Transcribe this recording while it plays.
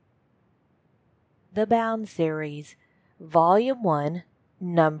The Bound Series, Volume 1,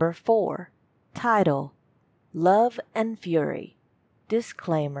 Number 4. Title: Love and Fury.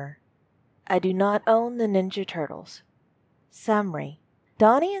 Disclaimer: I do not own the Ninja Turtles. Summary: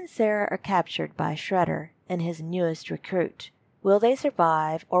 Donnie and Sarah are captured by Shredder and his newest recruit. Will they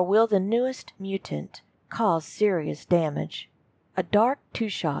survive, or will the newest mutant cause serious damage? A dark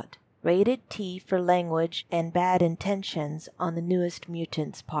two-shot, rated T for language and bad intentions on the newest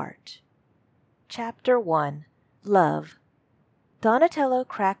mutant's part. Chapter 1: Love. Donatello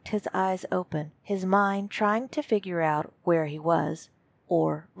cracked his eyes open, his mind trying to figure out where he was.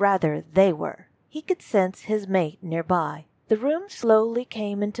 Or rather, they were. He could sense his mate nearby. The room slowly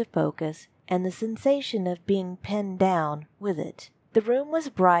came into focus, and the sensation of being pinned down with it. The room was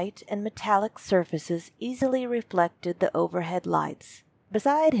bright, and metallic surfaces easily reflected the overhead lights.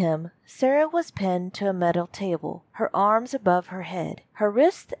 Beside him, Sarah was pinned to a metal table, her arms above her head. Her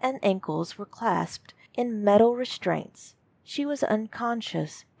wrists and ankles were clasped in metal restraints. She was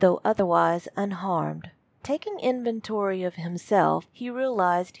unconscious, though otherwise unharmed. Taking inventory of himself, he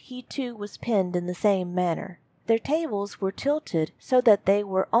realized he too was pinned in the same manner. Their tables were tilted so that they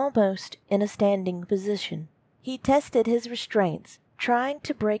were almost in a standing position. He tested his restraints, trying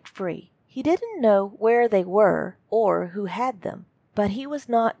to break free. He didn't know where they were or who had them, but he was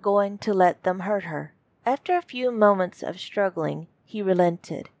not going to let them hurt her. After a few moments of struggling, he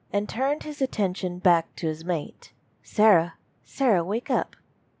relented and turned his attention back to his mate. Sarah, wake up."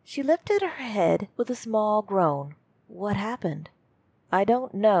 She lifted her head with a small groan. "What happened?" "I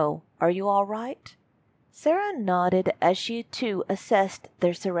don't know. Are you all right?" Sarah nodded as she too assessed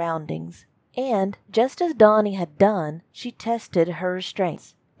their surroundings. And, just as Donnie had done, she tested her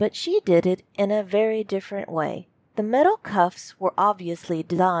restraints. But she did it in a very different way. The metal cuffs were obviously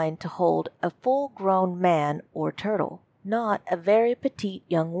designed to hold a full-grown man or turtle, not a very petite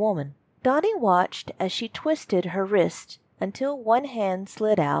young woman. Donnie watched as she twisted her wrist until one hand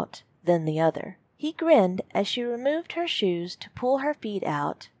slid out, then the other. He grinned as she removed her shoes to pull her feet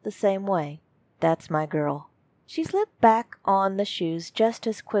out the same way. "That's my girl." She slipped back on the shoes just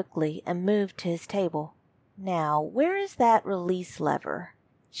as quickly and moved to his table. "Now, where is that release lever?"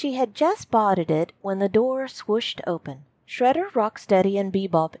 She had just spotted it when the door swooshed open. Shredder, Rocksteady, and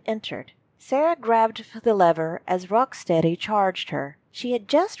Bebop entered. Sarah grabbed for the lever as Rocksteady charged her. She had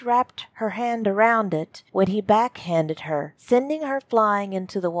just wrapped her hand around it when he backhanded her, sending her flying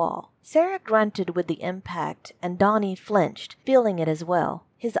into the wall. Sarah grunted with the impact, and Donnie flinched, feeling it as well.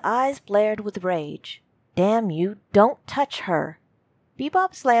 His eyes blared with rage. "Damn you, don't touch her!"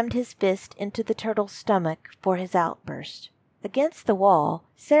 Bebop slammed his fist into the turtle's stomach for his outburst. Against the wall,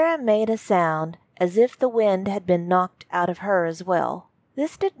 Sarah made a sound as if the wind had been knocked out of her as well.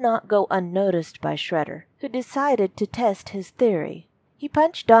 This did not go unnoticed by Shredder, who decided to test his theory. He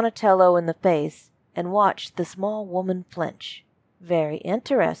punched Donatello in the face and watched the small woman flinch. "Very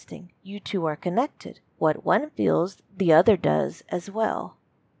interesting. You two are connected. What one feels, the other does as well."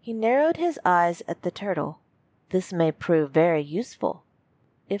 He narrowed his eyes at the turtle. "This may prove very useful."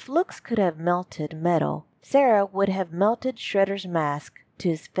 If looks could have melted metal, Sarah would have melted Shredder's mask to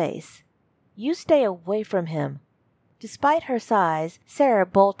his face. "You stay away from him." Despite her size, Sarah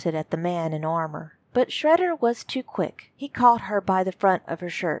bolted at the man in armor. But Shredder was too quick. He caught her by the front of her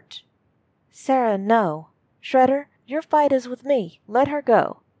shirt. "Sarah, no. Shredder, your fight is with me. Let her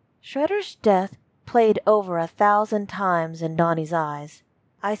go." Shredder's death played over 1,000 times in Donnie's eyes.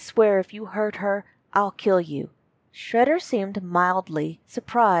 "I swear if you hurt her, I'll kill you." Shredder seemed mildly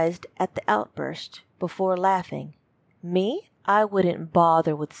surprised at the outburst, before laughing. "Me? I wouldn't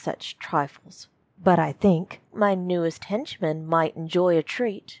bother with such trifles. But I think my newest henchman might enjoy a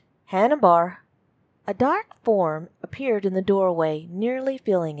treat. Hanabar." A dark form appeared in the doorway, nearly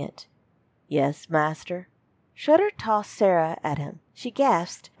filling it. "Yes, master." Shredder tossed Sarah at him. She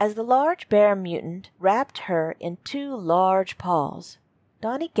gasped as the large bear mutant wrapped her in 2 large paws.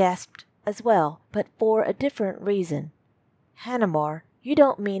 Donnie gasped as well, but for a different reason. "Hanomar? You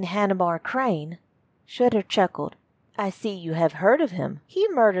don't mean Hanomar Crane?" Shredder chuckled. "I see you have heard of him. He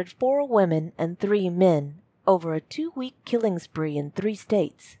murdered 4 women and 3 men over a 2-week killing spree in 3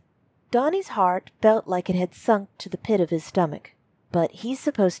 states." Donnie's heart felt like it had sunk to the pit of his stomach. "But he's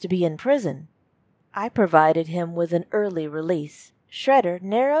supposed to be in prison." "I provided him with an early release." Shredder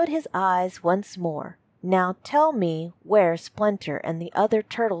narrowed his eyes once more. "Now tell me where Splinter and the other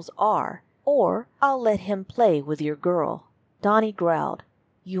turtles are, or I'll let him play with your girl." Donnie growled,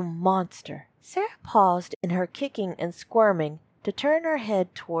 "You monster." Sarah paused in her kicking and squirming to turn her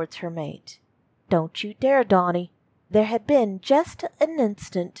head towards her mate. "Don't you dare, Donnie." There had been just an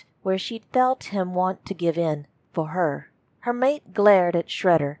instant where she'd felt him want to give in, for her. Her mate glared at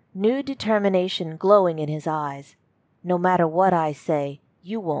Shredder, new determination glowing in his eyes. "No matter what I say,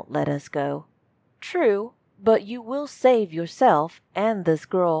 you won't let us go." "True, but you will save yourself and this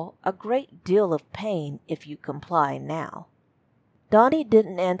girl a great deal of pain if you comply now." Donnie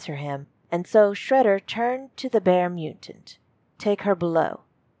didn't answer him, and so Shredder turned to the bear mutant. "Take her below."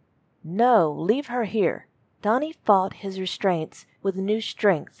 "No, leave her here." Donnie fought his restraints with new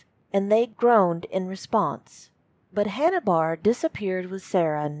strength, and they groaned in response. But Hannibal disappeared with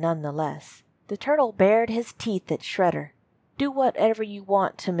Sarah nonetheless. The turtle bared his teeth at Shredder. "Do whatever you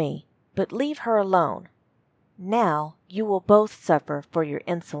want to me, but leave her alone." "Now you will both suffer for your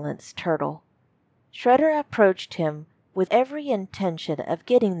insolence, Turtle." Shredder approached him with every intention of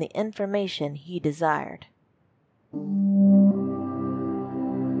getting the information he desired.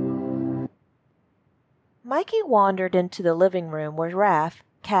 Mikey wandered into the living room where Raph,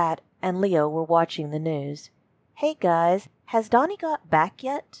 Cat, and Leo were watching the news. "Hey guys, has Donnie got back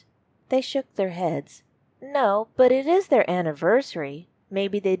yet?" They shook their heads. "No, but it is their anniversary.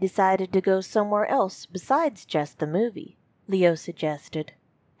 Maybe they decided to go somewhere else besides just the movie," Leo suggested.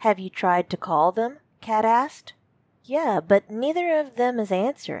 "Have you tried to call them?" Cat asked. "Yeah, but neither of them is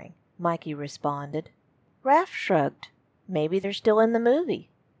answering," Mikey responded. Raph shrugged. "Maybe they're still in the movie."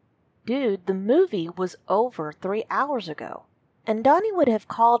 "Dude, the movie was over 3 hours ago. And Donnie would have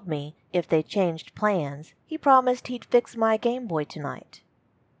called me if they changed plans. He promised he'd fix my Game Boy tonight."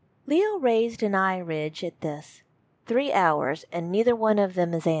 Leo raised an eye ridge at this. 3 hours, and neither one of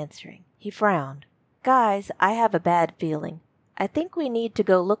them is answering. He frowned. "Guys, I have a bad feeling. I think we need to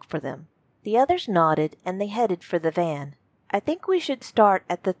go look for them." The others nodded, and they headed for the van. "I think we should start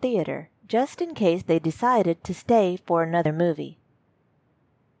at the theater, just in case they decided to stay for another movie."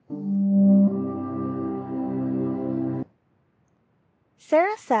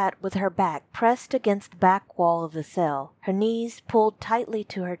 Sarah sat with her back pressed against the back wall of the cell, her knees pulled tightly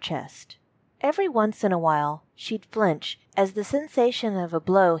to her chest. Every once in a while she'd flinch as the sensation of a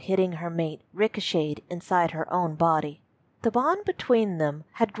blow hitting her mate ricocheted inside her own body. The bond between them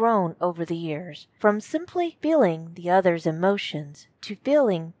had grown over the years, from simply feeling the other's emotions to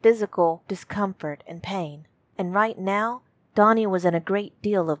feeling physical discomfort and pain. And right now, Donnie was in a great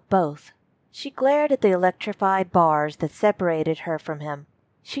deal of both. She glared at the electrified bars that separated her from him.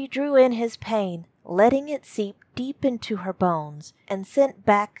 She drew in his pain, letting it seep deep into her bones, and sent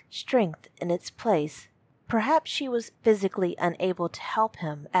back strength in its place. Perhaps she was physically unable to help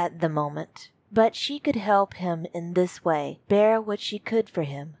him at the moment, but she could help him in this way, bear what she could for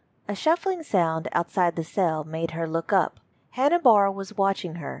him. A shuffling sound outside the cell made her look up. Hannibal was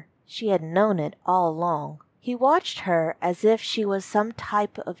watching her. She had known it all along. He watched her as if she was some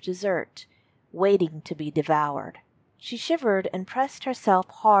type of dessert, waiting to be devoured. She shivered and pressed herself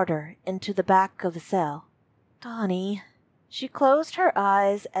harder into the back of the cell. "Donnie." She closed her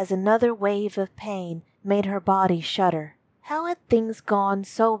eyes as another wave of pain made her body shudder. How had things gone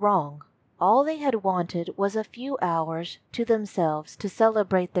so wrong? All they had wanted was a few hours to themselves to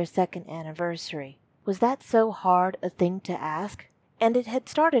celebrate their second anniversary. Was that so hard a thing to ask? And it had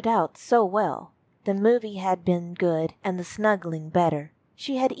started out so well. The movie had been good and the snuggling better.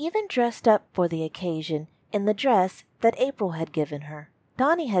 She had even dressed up for the occasion in the dress that April had given her.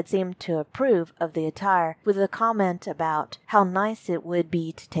 Donnie had seemed to approve of the attire with a comment about how nice it would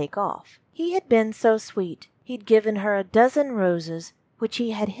be to take off. He had been so sweet. He'd given her a dozen roses, which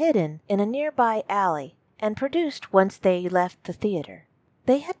he had hidden in a nearby alley and produced once they left the theater.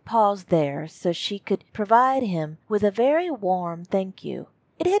 They had paused there so she could provide him with a very warm thank you.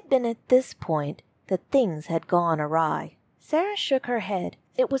 It had been at this point that things had gone awry. Sarah shook her head.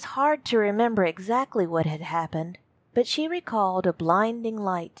 It was hard to remember exactly what had happened, but she recalled a blinding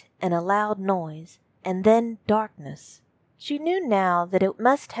light and a loud noise, and then darkness. She knew now that it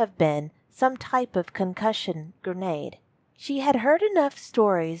must have been some type of concussion grenade. She had heard enough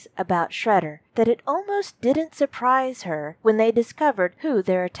stories about Shredder that it almost didn't surprise her when they discovered who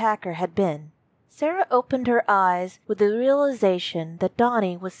their attacker had been. Sarah opened her eyes with the realization that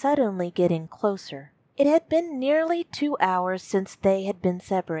Donnie was suddenly getting closer. It had been nearly 2 hours since they had been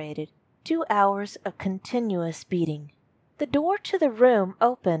separated, 2 hours of continuous beating. The door to the room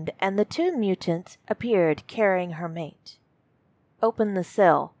opened and the two mutants appeared carrying her mate. "Open the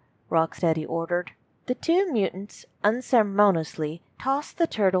cell," Rocksteady ordered. The two mutants unceremoniously tossed the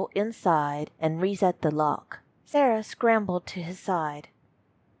turtle inside and reset the lock. Sarah scrambled to his side.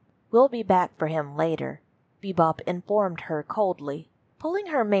 "We'll be back for him later," Bebop informed her coldly. Pulling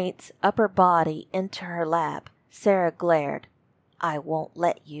her mate's upper body into her lap, Sarah glared. "I won't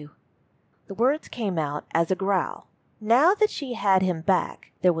let you." The words came out as a growl. Now that she had him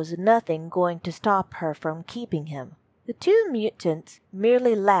back, there was nothing going to stop her from keeping him. The two mutants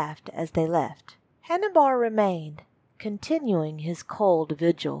merely laughed as they left. Hannibal remained, continuing his cold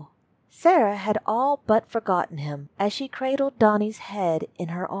vigil. Sarah had all but forgotten him as she cradled Donnie's head in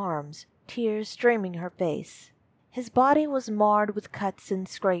her arms, tears streaming her face. His body was marred with cuts and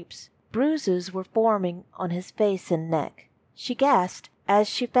scrapes. Bruises were forming on his face and neck. She gasped as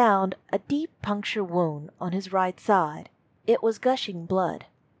she found a deep puncture wound on his right side. It was gushing blood.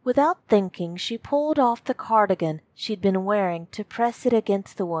 Without thinking, she pulled off the cardigan she'd been wearing to press it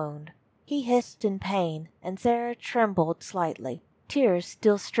against the wound. He hissed in pain, and Sarah trembled slightly. Tears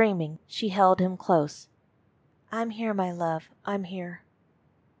still streaming, she held him close. "I'm here, my love, I'm here."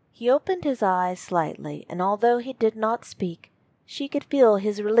 He opened his eyes slightly, and although he did not speak, she could feel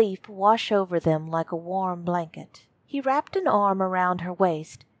his relief wash over them like a warm blanket. He wrapped an arm around her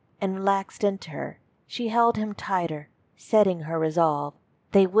waist and relaxed into her. She held him tighter, setting her resolve.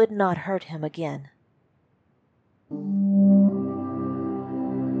 They would not hurt him again.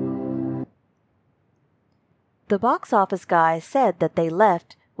 The box office guy said that they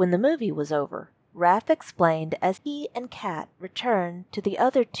left when the movie was over. Raph explained as he and Kat returned to the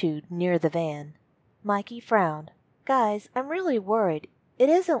other two near the van. Mikey frowned. "Guys, I'm really worried. It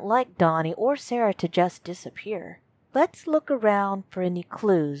isn't like Donnie or Sarah to just disappear. Let's look around for any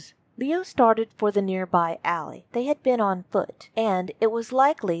clues." Leo started for the nearby alley. They had been on foot, and it was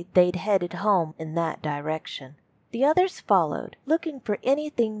likely they'd headed home in that direction. The others followed, looking for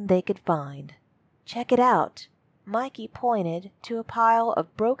anything they could find. "Check it out." Mikey pointed to a pile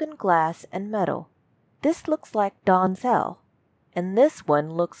of broken glass and metal. "This looks like Don's cell." "And this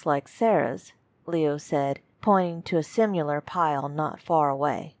one looks like Sarah's," Leo said, pointing to a similar pile not far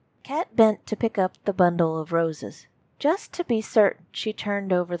away. Kat bent to pick up the bundle of roses. Just to be certain, she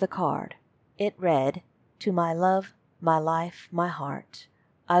turned over the card. It read, "To my love, my life, my heart,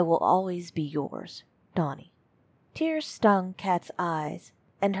 I will always be yours, Donnie." Tears stung Kat's eyes,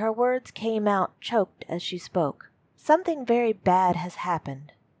 and her words came out choked as she spoke. "Something very bad has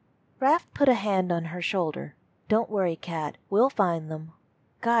happened." Raph put a hand on her shoulder. "Don't worry, Kat. We'll find them."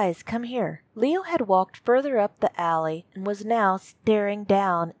 "Guys, come here." Leo had walked further up the alley and was now staring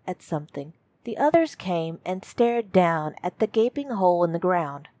down at something. The others came and stared down at the gaping hole in the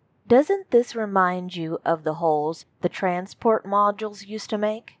ground. "Doesn't this remind you of the holes the transport modules used to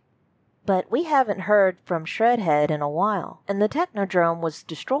make?" "But we haven't heard from Shredhead in a while, and the Technodrome was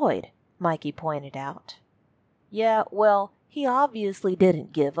destroyed," Mikey pointed out. "Yeah, well, he obviously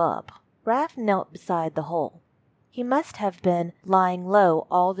didn't give up." Raph knelt beside the hole. "He must have been lying low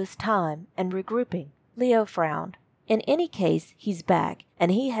all this time and regrouping." Leo frowned. "In any case, he's back, and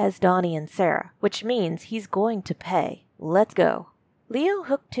he has Donnie and Sarah, which means he's going to pay. Let's go." Leo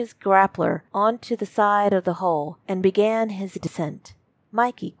hooked his grappler onto the side of the hole and began his descent.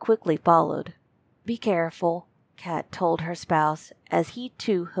 Mikey quickly followed. "Be careful," Kat told her spouse as he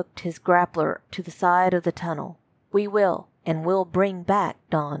too hooked his grappler to the side of the tunnel. "We will, and we'll bring back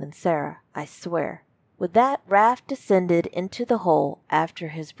Don and Sarah, I swear." With that, Raph descended into the hole after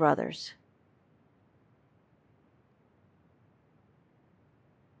his brothers.